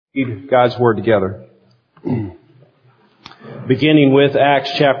Read God's Word together. Beginning with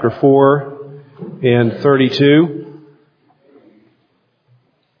Acts chapter 4 and 32.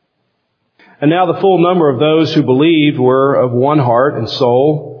 And now the full number of those who believed were of one heart and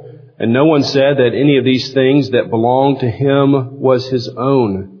soul, and no one said that any of these things that belonged to him was his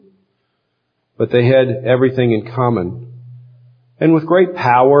own, but they had everything in common. And with great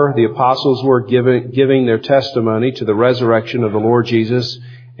power the apostles were giving their testimony to the resurrection of the Lord Jesus,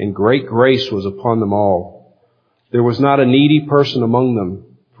 and great grace was upon them all. There was not a needy person among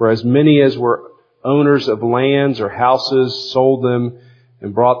them, for as many as were owners of lands or houses sold them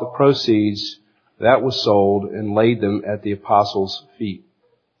and brought the proceeds that was sold and laid them at the apostles' feet.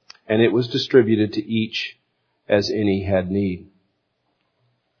 And it was distributed to each as any had need.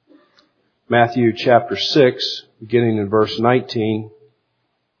 Matthew chapter 6, beginning in verse 19.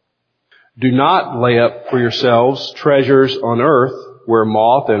 Do not lay up for yourselves treasures on earth, where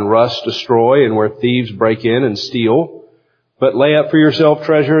moth and rust destroy and where thieves break in and steal, but lay up for yourself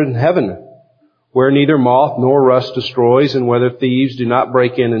treasure in heaven, where neither moth nor rust destroys and where thieves do not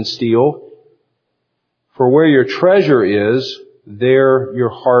break in and steal. For where your treasure is, there your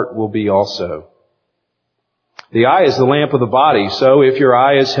heart will be also. The eye is the lamp of the body, so if your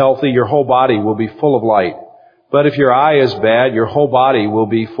eye is healthy, your whole body will be full of light. But if your eye is bad, your whole body will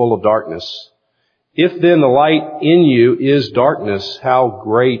be full of darkness. If then the light in you is darkness, how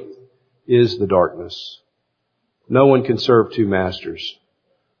great is the darkness? No one can serve two masters.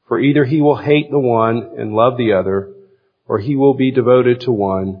 For either he will hate the one and love the other, or he will be devoted to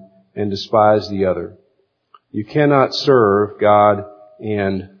one and despise the other. You cannot serve God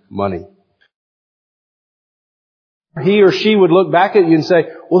and money. He or she would look back at you and say,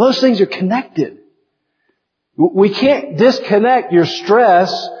 well, those things are connected. We can't disconnect your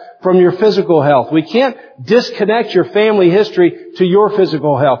stress from your physical health. We can't disconnect your family history to your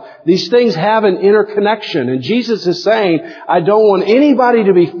physical health. These things have an interconnection. And Jesus is saying, I don't want anybody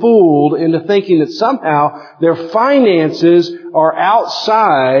to be fooled into thinking that somehow their finances are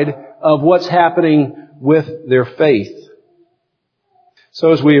outside of what's happening with their faith.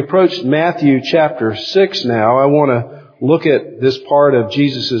 So as we approach Matthew chapter 6 now, I want to look at this part of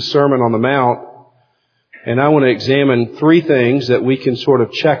Jesus' Sermon on the Mount. And I want to examine three things that we can sort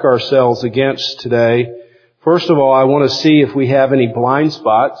of check ourselves against today. First of all, I want to see if we have any blind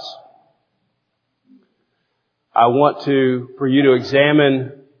spots. I want for you to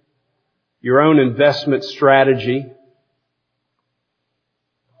examine your own investment strategy.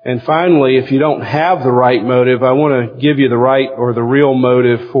 And finally, if you don't have the right motive, I want to give you the right or the real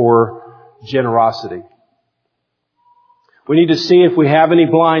motive for generosity. We need to see if we have any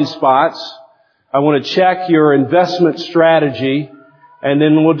blind spots. I want to check your investment strategy, and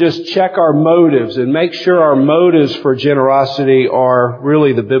then we'll just check our motives and make sure our motives for generosity are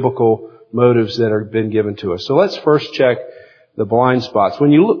really the biblical motives that have been given to us. So let's first check the blind spots.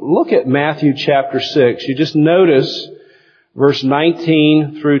 When you look at Matthew chapter 6, you just notice verse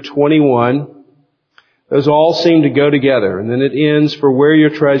 19 through 21. Those all seem to go together. And then it ends, for where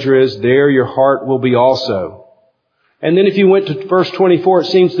your treasure is, there your heart will be also. And then if you went to verse 24, it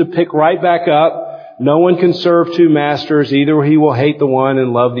seems to pick right back up. No one can serve two masters. Either he will hate the one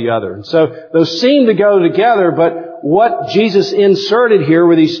and love the other. And so those seem to go together, but what Jesus inserted here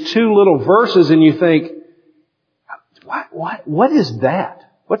were these two little verses, and you think, what is that?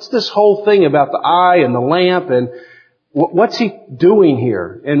 What's this whole thing about the eye and the lamp, and what's he doing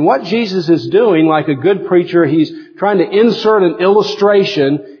here? And what Jesus is doing, like a good preacher, he's trying to insert an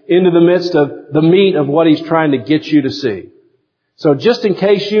illustration into the midst of the meat of what he's trying to get you to see. So just in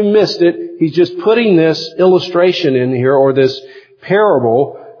case you missed it, he's just putting this illustration in here, or this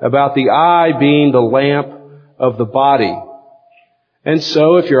parable about the eye being the lamp of the body. And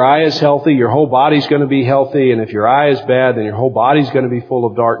so if your eye is healthy, your whole body's going to be healthy. And if your eye is bad, then your whole body's going to be full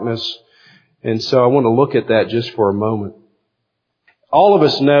of darkness. And so I want to look at that just for a moment. All of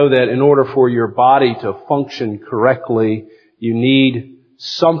us know that in order for your body to function correctly, you need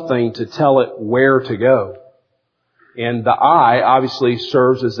something to tell it where to go. And the eye obviously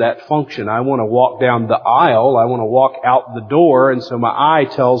serves as that function. I want to walk down the aisle. I want to walk out the door. And so my eye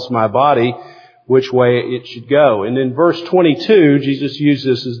tells my body which way it should go. And in verse 22, Jesus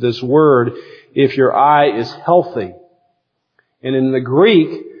uses this word, if your eye is healthy. And in the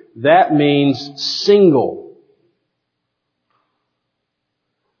Greek, that means single.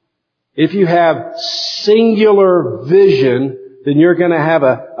 If you have singular vision, then you're going to have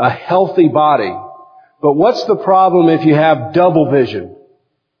a healthy body. But what's the problem if you have double vision?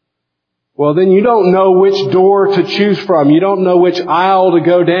 well, then you don't know which door to choose from. You don't know which aisle to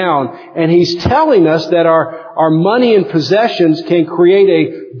go down. And He's telling us that our money and possessions can create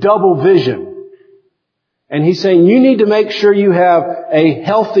a double vision. And He's saying you need to make sure you have a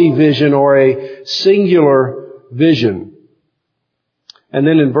healthy vision or a singular vision. And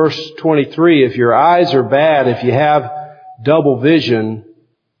then in verse 23, if your eyes are bad, if you have double vision,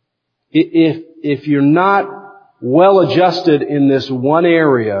 if you're not well adjusted in this one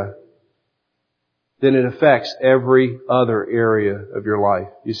area, then it affects every other area of your life.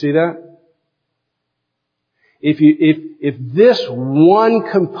 You see that? If this one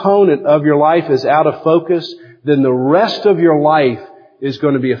component of your life is out of focus, then the rest of your life is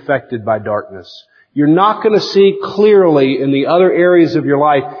going to be affected by darkness. You're not going to see clearly in the other areas of your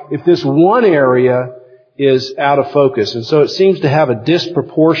life if this one area is out of focus. And so it seems to have a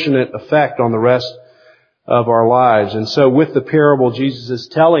disproportionate effect on the rest of our lives. And so with the parable, Jesus is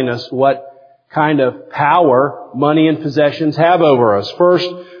telling us what kind of power money and possessions have over us. First,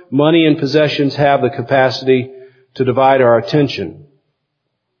 money and possessions have the capacity to divide our attention.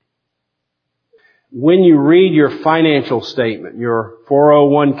 When you read your financial statement, your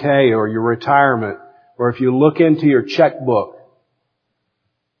 401k or your retirement, or if you look into your checkbook,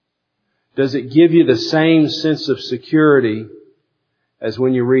 does it give you the same sense of security as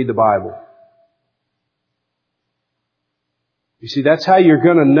when you read the Bible? You see, that's how you're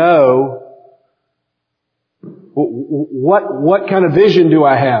going to know what kind of vision do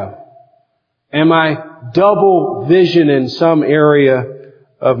I have? Am I double vision in some area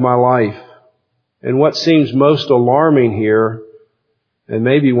of my life? And what seems most alarming here, and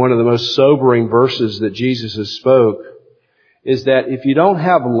maybe one of the most sobering verses that Jesus has spoke, is that if you don't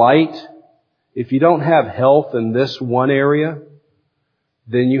have light, if you don't have health in this one area,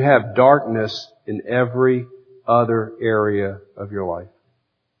 then you have darkness in every other area of your life.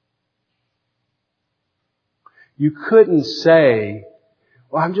 You couldn't say,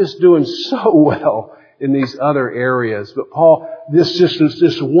 well, I'm just doing so well in these other areas, but Paul,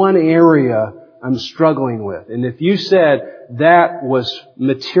 this one area I'm struggling with. And if you said that was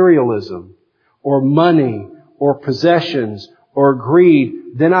materialism or money or possessions or greed,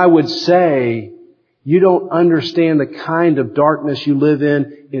 then I would say you don't understand the kind of darkness you live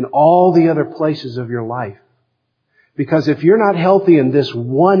in all the other places of your life. Because if you're not healthy in this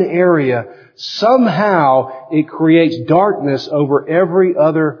one area, somehow it creates darkness over every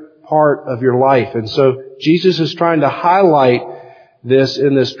other part of your life. And so Jesus is trying to highlight this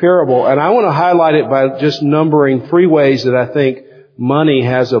in this parable. And I want to highlight it by just numbering 3 ways that I think money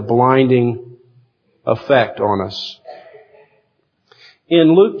has a blinding effect on us.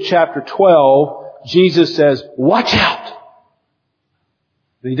 In Luke chapter 12, Jesus says, watch out.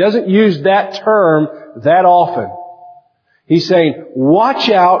 He doesn't use that term that often. He's saying, watch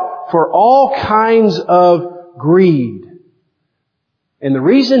out for all kinds of greed. And the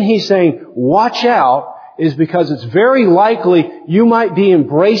reason he's saying, watch out, is because it's very likely you might be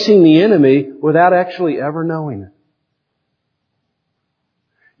embracing the enemy without actually ever knowing it.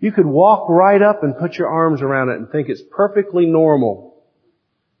 You could walk right up and put your arms around it and think it's perfectly normal.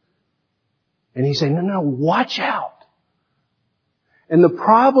 And he's saying, no, watch out. And the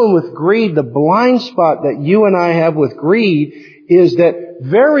problem with greed, the blind spot that you and I have with greed, is that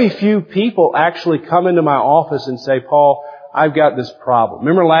very few people actually come into my office and say, Paul, I've got this problem.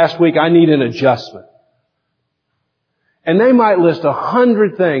 Remember last week, I need an adjustment. And they might list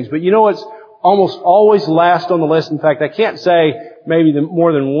 100 things, but you know what's almost always last on the list? In fact, I can't say maybe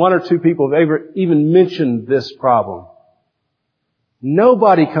more than 1 or 2 people have ever even mentioned this problem.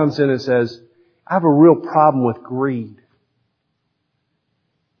 Nobody comes in and says, I have a real problem with greed.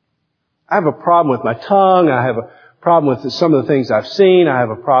 I have a problem with my tongue. I have a problem with some of the things I've seen. I have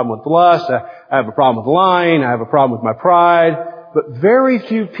a problem with lust. I have a problem with lying. I have a problem with my pride. But very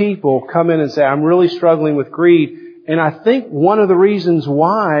few people come in and say, I'm really struggling with greed. And I think one of the reasons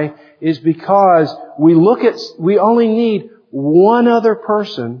why is because we only need one other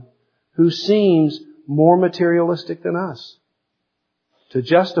person who seems more materialistic than us to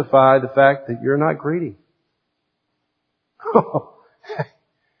justify the fact that you're not greedy.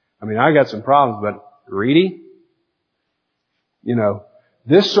 I mean, I got some problems, but greedy?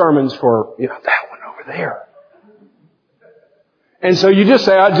 This sermon's for, that one over there. And so you just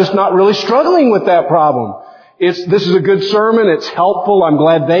say, I'm just not really struggling with that problem. This is a good sermon, it's helpful, I'm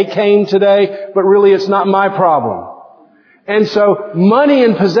glad they came today, but really it's not my problem. And so money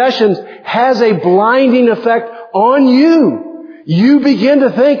and possessions has a blinding effect on you. You begin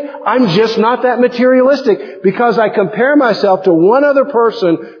to think, I'm just not that materialistic because I compare myself to one other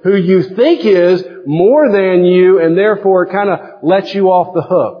person who you think is more than you, and therefore it kind of lets you off the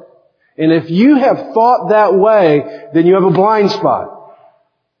hook. And if you have thought that way, then you have a blind spot.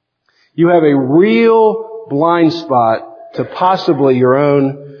 You have a real blind spot to possibly your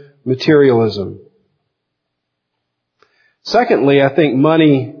own materialism. Secondly, I think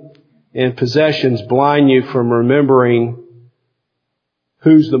money and possessions blind you from remembering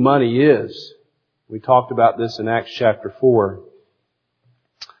whose the money is. We talked about this in Acts chapter 4.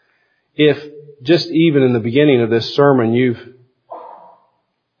 If just even in the beginning of this sermon you've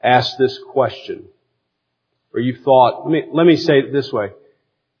asked this question, or you've thought, let me say it this way.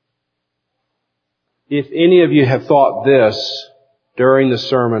 If any of you have thought this during the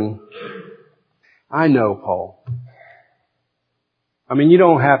sermon, I know, Paul. I mean, you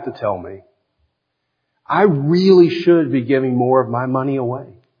don't have to tell me. I really should be giving more of my money away.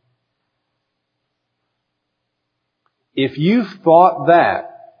 If you've thought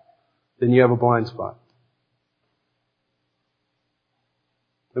that, then you have a blind spot.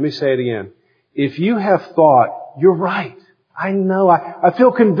 Let me say it again. If you have thought, you're right. I know. I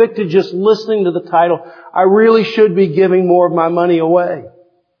feel convicted just listening to the title. I really should be giving more of my money away.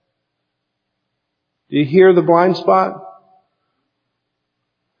 Do you hear the blind spot?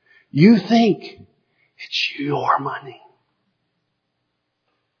 You think it's your money.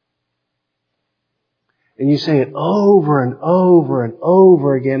 And you say it over and over and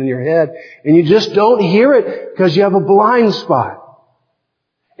over again in your head. And you just don't hear it because you have a blind spot.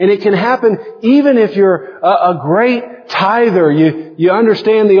 And it can happen even if you're a great tither. You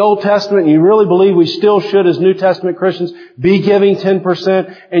understand the Old Testament and you really believe we still should, as New Testament Christians, be giving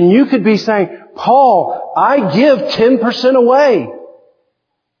 10%. And you could be saying, Paul, I give 10% away.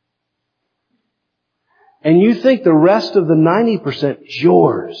 And you think the rest of the 90% is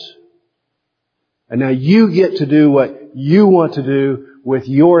yours. And now you get to do what you want to do with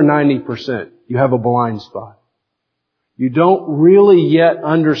your 90%. You have a blind spot. You don't really yet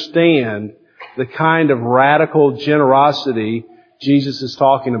understand the kind of radical generosity Jesus is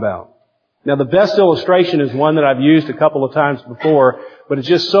talking about. Now, the best illustration is one that I've used a couple of times before, but it's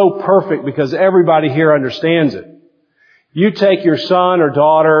just so perfect because everybody here understands it. You take your son or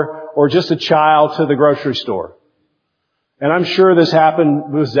daughter or just a child to the grocery store. And I'm sure this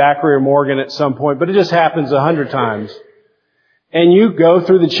happened with Zachary or Morgan at some point, but it just happens 100 times. And you go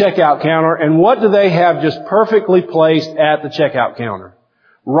through the checkout counter, and what do they have just perfectly placed at the checkout counter?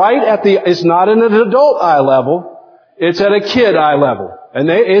 Right at it's not in an adult eye level, it's at a kid eye level. And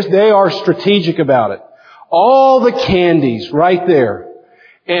they are strategic about it. All the candies right there.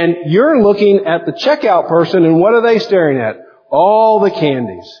 And you're looking at the checkout person, and what are they staring at? All the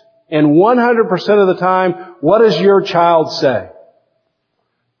candies. And 100% of the time, what does your child say?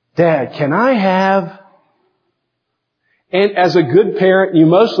 Dad, can I have? And as a good parent, you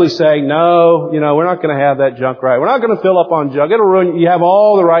mostly say, no, we're not going to have that junk right. We're not going to fill up on junk. It'll ruin you. You have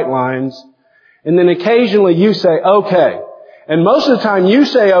all the right lines. And then occasionally you say, okay. And most of the time you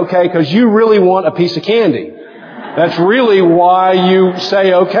say okay because you really want a piece of candy. That's really why you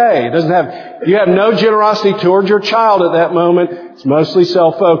say okay. You have no generosity towards your child at that moment. It's mostly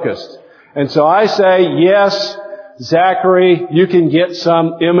self-focused. And so I say, yes, Zachary, you can get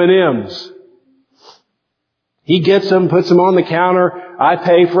some M&Ms. He gets them, puts them on the counter. I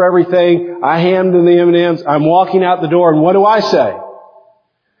pay for everything. I hand him the M&Ms. I'm walking out the door, and what do I say?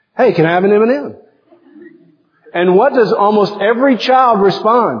 Hey, can I have an M&M? And what does almost every child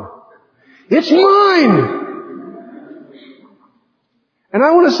respond? It's mine! And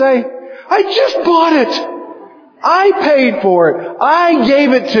I want to say, I just bought it. I paid for it. I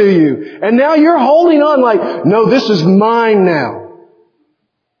gave it to you. And now you're holding on like, no, this is mine now.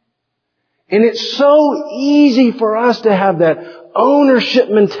 And it's so easy for us to have that ownership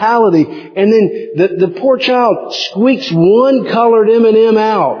mentality. And then the poor child squeaks one colored M&M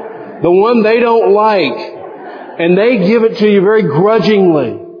out, the one they don't like, and they give it to you very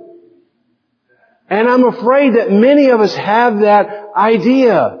grudgingly. And I'm afraid that many of us have that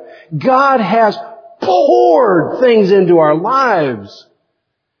idea. God has poured things into our lives.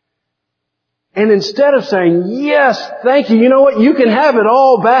 And instead of saying, yes, thank you, you know what, you can have it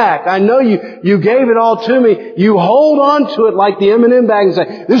all back. I know you gave it all to me. You hold on to it like the M&M bag and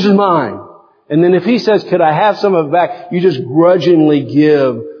say, this is mine. And then if he says, could I have some of it back? You just grudgingly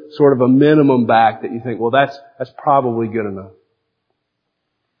give sort of a minimum back that you think, well, that's probably good enough.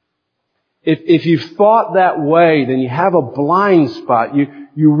 If you've thought that way, then you have a blind spot.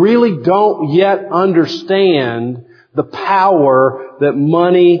 You really don't yet understand the power that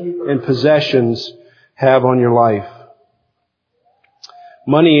money and possessions have on your life.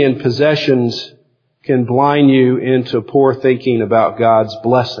 Money and possessions can blind you into poor thinking about God's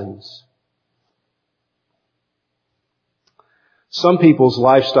blessings. Some people's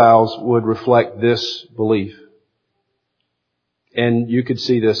lifestyles would reflect this belief. And you could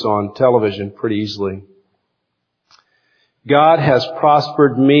see this on television pretty easily. God has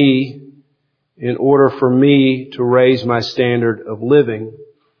prospered me in order for me to raise my standard of living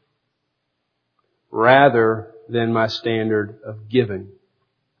rather than my standard of giving.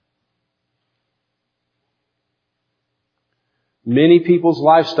 Many people's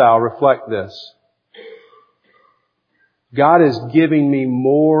lifestyle reflect this. God is giving me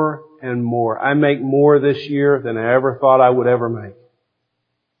more and more. I make more this year than I ever thought I would ever make.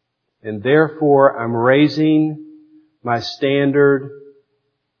 And therefore, I'm raising my standard.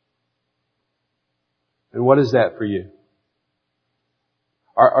 And what is that for you?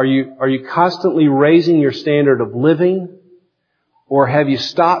 Are you constantly raising your standard of living? Or have you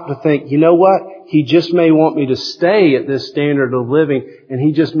stopped to think, you know what? He just may want me to stay at this standard of living, and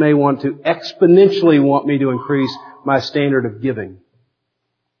He just may want to exponentially want me to increase my standard of giving.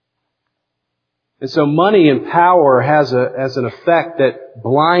 And so money and power has an effect that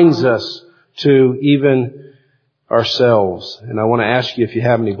blinds us to even ourselves. And I want to ask you if you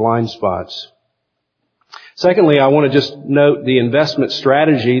have any blind spots. Secondly, I want to just note the investment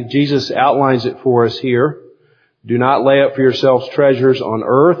strategy. Jesus outlines it for us here. Do not lay up for yourselves treasures on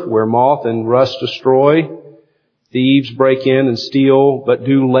earth where moth and rust destroy, thieves break in and steal, but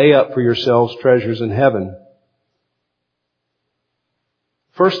do lay up for yourselves treasures in heaven.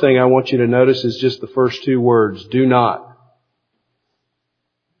 First thing I want you to notice is just the first two words, do not.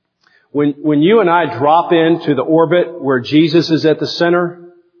 When you and I drop into the orbit where Jesus is at the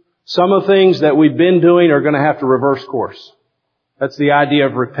center, some of the things that we've been doing are going to have to reverse course. That's the idea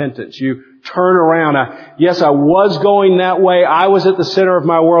of repentance. You turn around. Yes, I was going that way. I was at the center of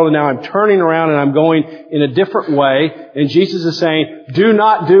my world, and now I'm turning around and I'm going in a different way. And Jesus is saying, do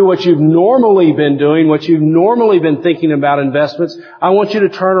not do what you've normally been doing, what you've normally been thinking about investments. I want you to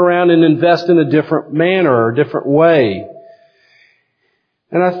turn around and invest in a different manner or a different way.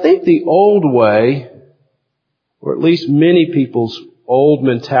 And I think the old way, or at least many people's old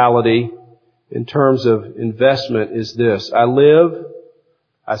mentality in terms of investment is this. I live,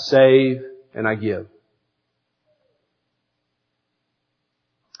 I save, and I give.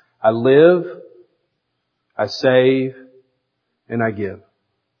 I live, I save, and I give.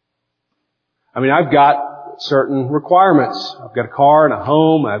 I mean, I've got certain requirements. I've got a car and a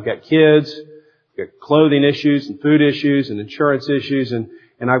home. I've got kids. I've got clothing issues and food issues and insurance issues. And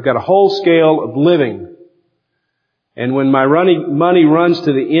I've got a whole scale of living. And when my money runs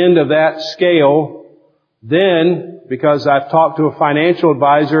to the end of that scale, then, because I've talked to a financial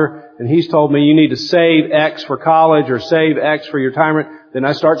advisor and he's told me you need to save X for college or save X for your retirement, then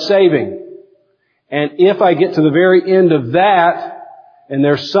I start saving. And if I get to the very end of that and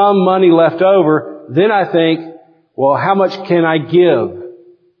there's some money left over, then I think, well, how much can I give?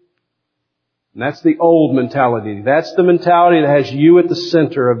 And that's the old mentality. That's the mentality that has you at the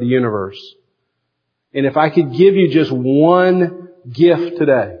center of the universe. And if I could give you just one gift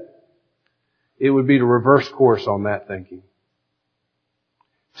today, it would be to reverse course on that thinking.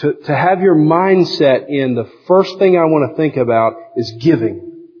 To have your mindset in the first thing I want to think about is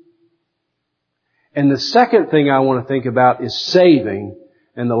giving. And the second thing I want to think about is saving.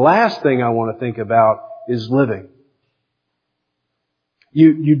 And the last thing I want to think about is living.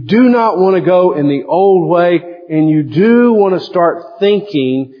 You do not want to go in the old way, and you do want to start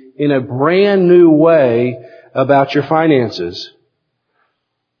thinking in a brand new way about your finances.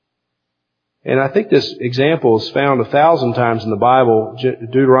 And I think this example is found 1,000 times in the Bible.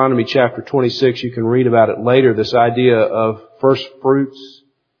 Deuteronomy chapter 26, you can read about it later, this idea of first fruits.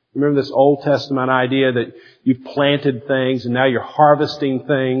 Remember this Old Testament idea that you've planted things and now you're harvesting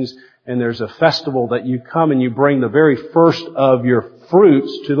things, and there's a festival that you come and you bring the very first of your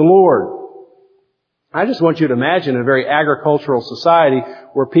fruits to the Lord. I just want you to imagine a very agricultural society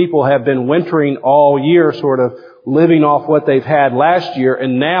where people have been wintering all year, sort of living off what they've had last year,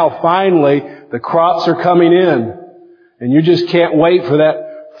 and now finally the crops are coming in. And you just can't wait for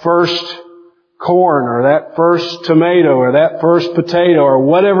that first corn or that first tomato or that first potato or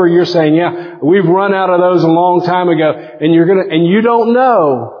whatever you're saying. Yeah, we've run out of those a long time ago, and you don't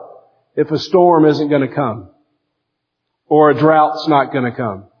know if a storm isn't going to come or a drought's not going to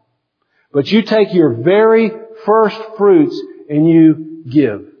come. But you take your very first fruits and you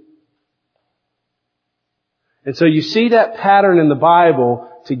give. And so you see that pattern in the Bible,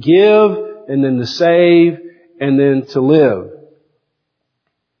 to give and then to save and then to live.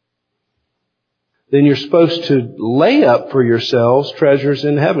 Then you're supposed to lay up for yourselves treasures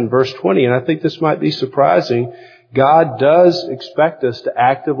in heaven. Verse 20, and I think this might be surprising. God does expect us to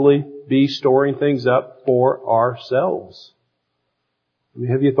actively be storing things up for ourselves. I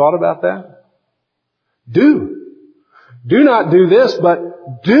mean, have you thought about that? Do not do this,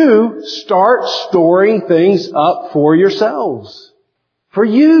 but do start storing things up for yourselves. For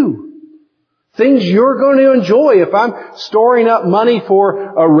you. Things you're going to enjoy. If I'm storing up money for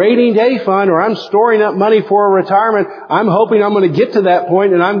a rainy day fund or I'm storing up money for a retirement, I'm hoping I'm going to get to that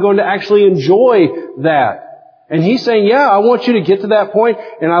point and I'm going to actually enjoy that. And He's saying, yeah, I want you to get to that point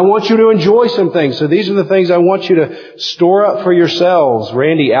and I want you to enjoy some things. So these are the things I want you to store up for yourselves.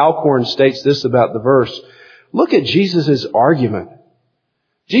 Randy Alcorn states this about the verse. Look at Jesus' argument.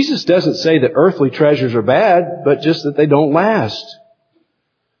 Jesus doesn't say that earthly treasures are bad, but just that they don't last.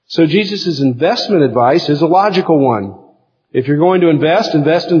 So Jesus' investment advice is a logical one. If you're going to invest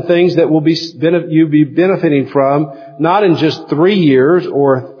in things that will you'll be benefiting from, not in just 3 years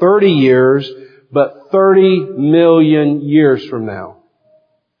or 30 years, but 30 million years from now.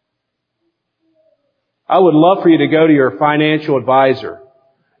 I would love for you to go to your financial advisor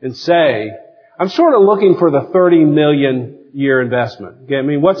and say, I'm sort of looking for the 30 million year investment. Okay, I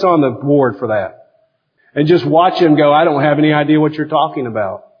mean, what's on the board for that? And just watch him go, I don't have any idea what you're talking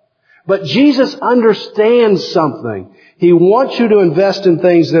about. But Jesus understands something. He wants you to invest in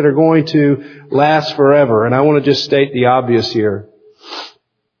things that are going to last forever. And I want to just state the obvious here.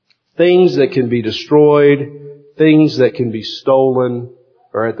 Things that can be destroyed, things that can be stolen,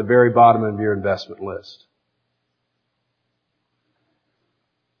 are at the very bottom of your investment list.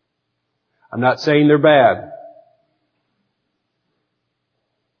 I'm not saying they're bad.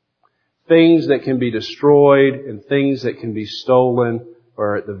 Things that can be destroyed and things that can be stolen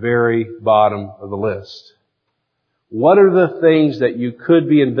are at the very bottom of the list. What are the things that you could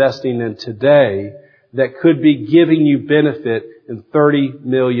be investing in today that could be giving you benefit in 30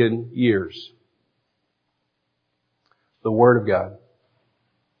 million years? The Word of God.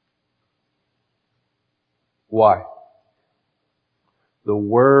 Why? The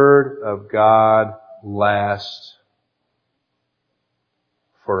Word of God lasts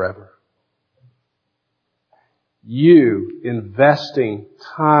forever. You investing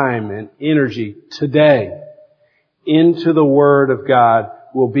time and energy today into the Word of God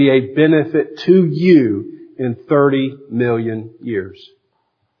will be a benefit to you in 30 million years.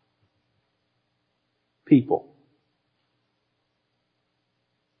 People.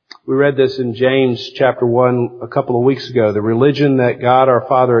 We read this in James chapter 1 a couple of weeks ago. The religion that God our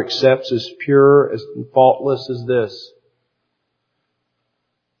Father accepts as pure, as faultless as this: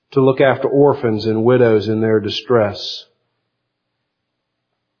 to look after orphans and widows in their distress.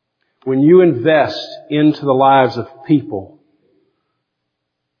 When you invest into the lives of people,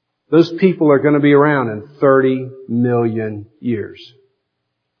 those people are going to be around in 30 million years.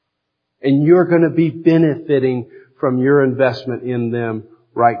 And you're going to be benefiting from your investment in them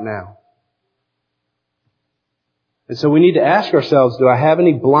right now. And so we need to ask ourselves, do I have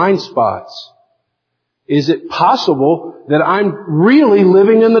any blind spots? Is it possible that I'm really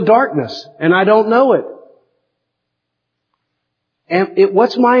living in the darkness and I don't know it? And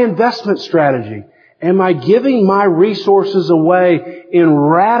what's my investment strategy? Am I giving my resources away in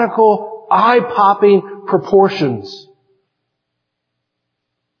radical, eye-popping proportions?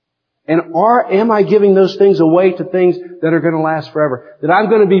 And am I giving those things away to things that are going to last forever, that I'm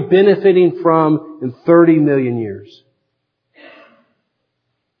going to be benefiting from in 30 million years?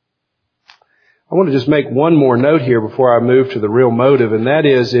 I want to just make one more note here before I move to the real motive, and that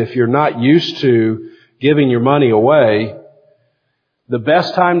is, if you're not used to giving your money away, the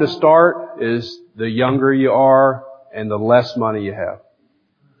best time to start is the younger you are and the less money you have.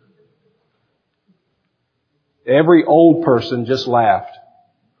 Every old person just laughed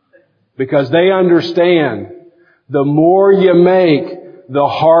because they understand the more you make, the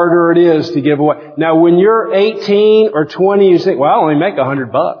harder it is to give away. Now, when you're 18 or 20, you think, well, I only make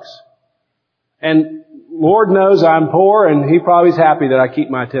 $100. And Lord knows I'm poor, and He probably is happy that I keep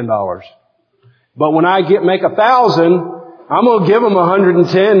my $10. But when I make 1,000, I'm going to give them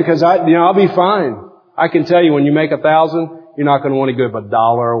 110 because I'll be fine. I can tell you, when you make 1,000, you're not going to want to give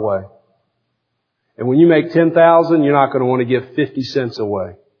 $1 away. And when you make 10,000, you're not going to want to give 50 cents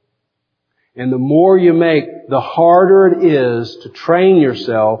away. And the more you make, the harder it is to train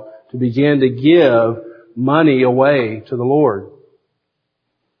yourself to begin to give money away to the Lord.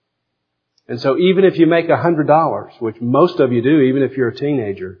 And so even if you make $100, which most of you do, even if you're a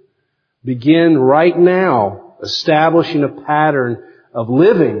teenager, begin right now establishing a pattern of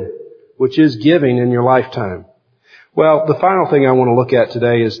living, which is giving in your lifetime. Well, the final thing I want to look at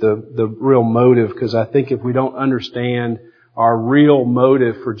today is the real motive, because I think if we don't understand our real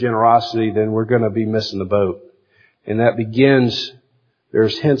motive for generosity, then we're going to be missing the boat. And that begins,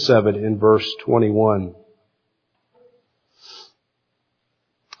 there's hints of it in verse 21.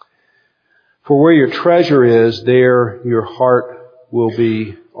 For where your treasure is, there your heart will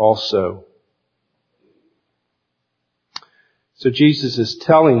be also. So Jesus is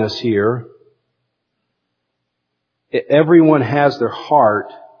telling us here, everyone has their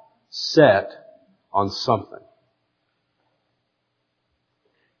heart set on something.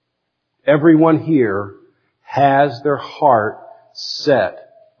 Everyone here has their heart set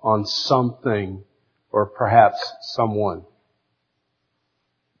on something or perhaps someone.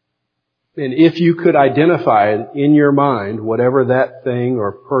 And if you could identify it in your mind, whatever that thing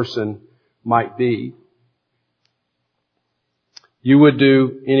or person might be, you would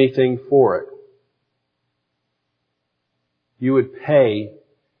do anything for it. You would pay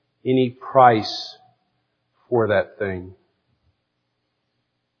any price for that thing.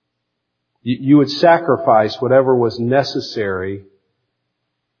 You would sacrifice whatever was necessary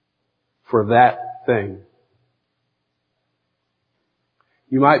for that thing.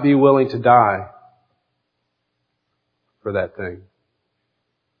 You might be willing to die for that thing.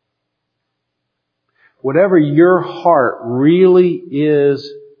 Whatever your heart really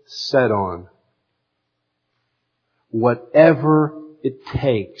is set on, whatever it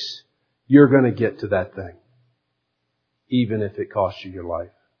takes, you're going to get to that thing, even if it costs you your life.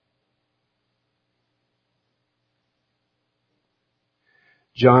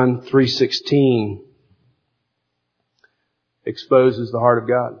 John 3:16 exposes the heart of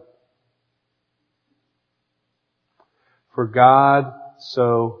God. For God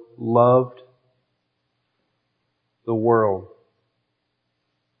so loved the world.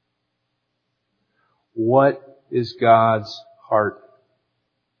 What is God's heart?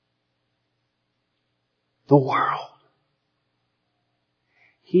 The world.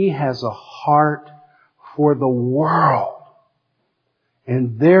 He has a heart for the world.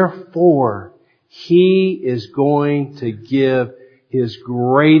 And therefore, He is going to give His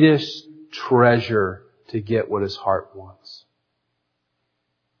greatest treasure to get what His heart wants.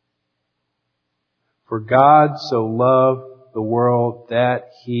 For God so loved the world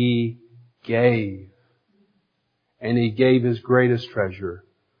that He gave. And He gave His greatest treasure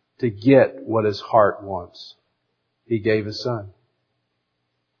to get what His heart wants. He gave His Son.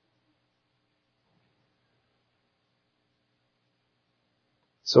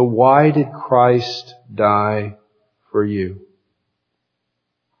 So why did Christ die for you?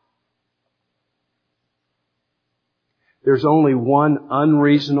 There's only one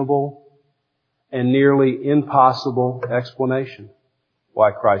unreasonable and nearly impossible explanation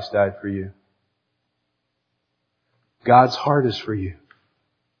why Christ died for you. God's heart is for you.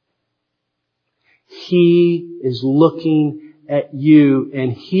 He is looking at you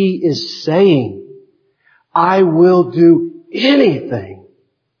and He is saying, I will do anything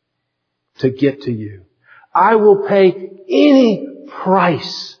to get to you. I will pay any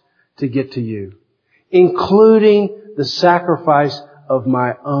price to get to you, including the sacrifice of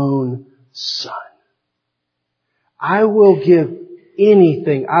my own Son. I will give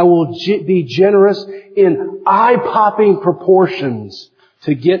anything. I will be generous in eye-popping proportions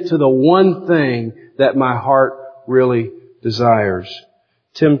to get to the one thing that my heart really desires.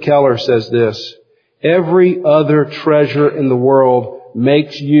 Tim Keller says this, every other treasure in the world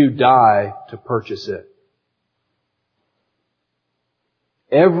makes you die to purchase it.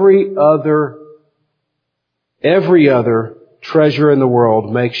 Every other treasure in the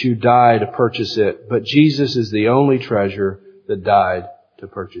world makes you die to purchase it, but Jesus is the only treasure that died to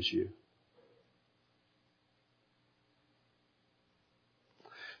purchase you.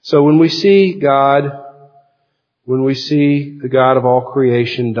 So when we see the God of all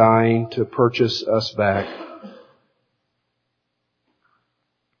creation dying to purchase us back,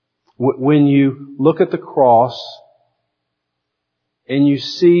 when you look at the cross and you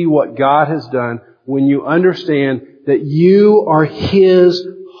see what God has done, when you understand that you are His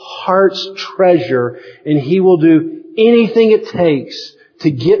heart's treasure and He will do anything it takes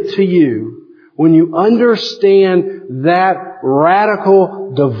to get to you, when you understand that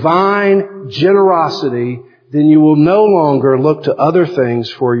radical divine generosity, then you will no longer look to other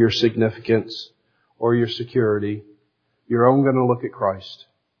things for your significance or your security. You're only going to look at Christ.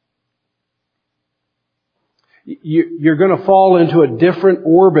 You're going to fall into a different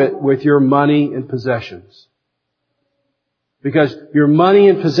orbit with your money and possessions. Because your money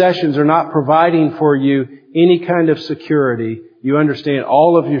and possessions are not providing for you any kind of security. You understand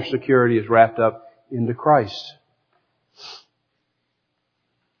all of your security is wrapped up into Christ.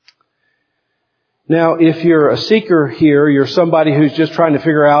 Now, if you're a seeker here, you're somebody who's just trying to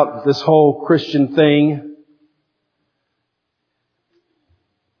figure out this whole Christian thing.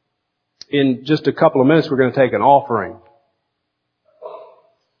 In just a couple of minutes, we're going to take an offering.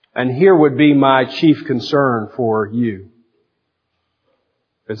 And here would be my chief concern for you.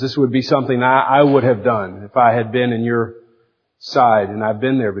 Because this would be something I would have done if I had been in your side, and I've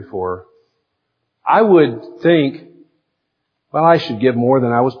been there before. I would think, well, I should give more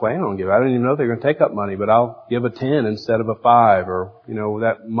than I was planning on giving. I didn't even know they were going to take up money, but I'll give a 10 instead of a 5, or,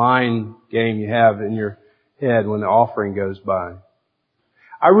 that mind game you have in your head when the offering goes by.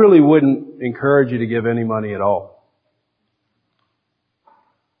 I really wouldn't encourage you to give any money at all.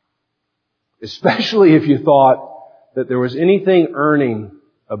 Especially if you thought that there was anything earning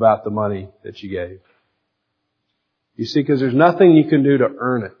about the money that you gave. You see, because there's nothing you can do to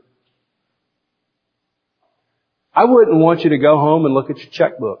earn it. I wouldn't want you to go home and look at your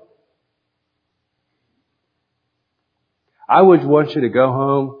checkbook. I would want you to go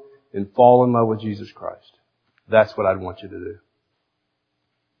home and fall in love with Jesus Christ. That's what I'd want you to do.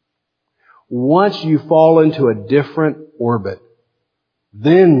 Once you fall into a different orbit,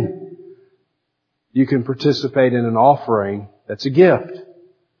 then you can participate in an offering that's a gift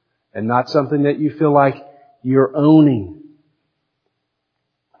and not something that you feel like you're owning.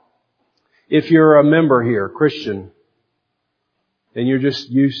 If you're a member here, Christian, and you're just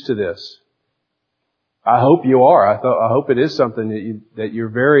used to this, I hope you are. I hope it is something that you're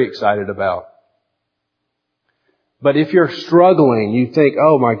very excited about. But if you're struggling, you think,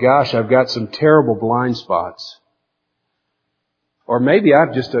 oh my gosh, I've got some terrible blind spots. Or maybe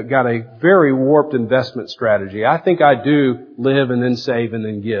I've just got a very warped investment strategy. I think I do live and then save and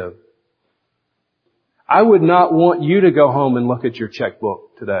then give. I would not want you to go home and look at your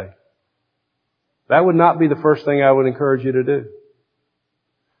checkbook today. That would not be the first thing I would encourage you to do.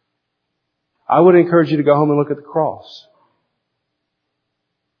 I would encourage you to go home and look at the cross.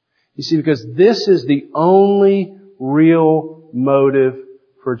 You see, because this is the only real motive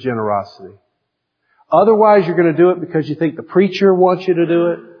for generosity. Otherwise, you're going to do it because you think the preacher wants you to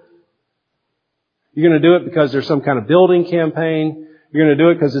do it. You're going to do it because there's some kind of building campaign. You're going to do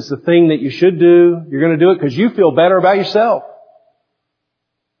it because it's the thing that you should do. You're going to do it because you feel better about yourself.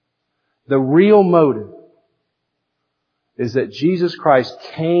 The real motive is that Jesus Christ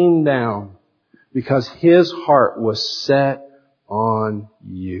came down because His heart was set on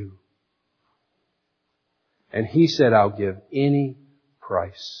you. And He said, I'll give any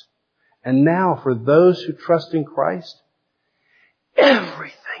price. And now for those who trust in Christ,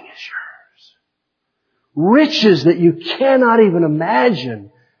 everything is yours. Riches that you cannot even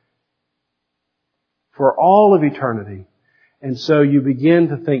imagine for all of eternity. And so you begin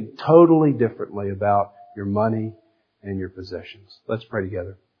to think totally differently about your money and your possessions. Let's pray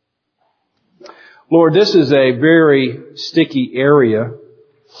together. Lord, this is a very sticky area.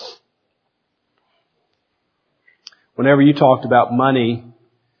 Whenever you talked about money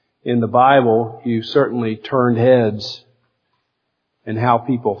in the Bible, you certainly turned heads in how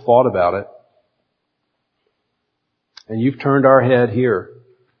people thought about it. And you've turned our head here.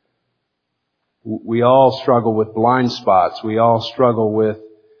 We all struggle with blind spots. We all struggle with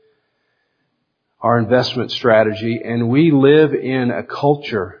our investment strategy. And we live in a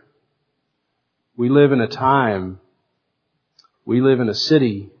culture. We live in a time. We live in a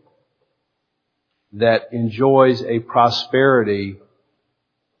city that enjoys a prosperity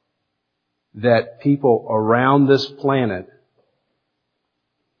that people around this planet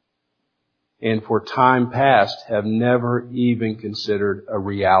and for time past have never even considered a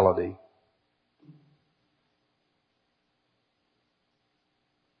reality.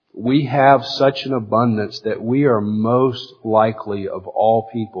 We have such an abundance that we are most likely of all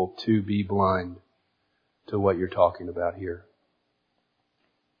people to be blind to what you're talking about here.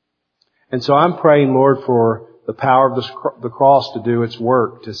 And so I'm praying, Lord, for the power of the cross to do its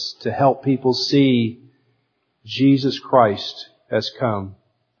work, to help people see Jesus Christ has come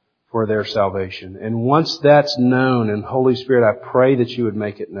for their salvation. And once that's known, and Holy Spirit, I pray that you would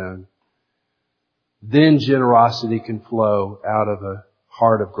make it known, then generosity can flow out of a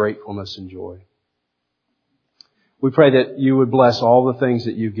heart of gratefulness and joy. We pray that you would bless all the things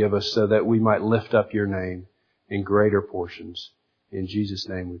that you give us so that we might lift up your name in greater portions. In Jesus'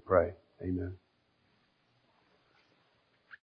 name we pray. Amen.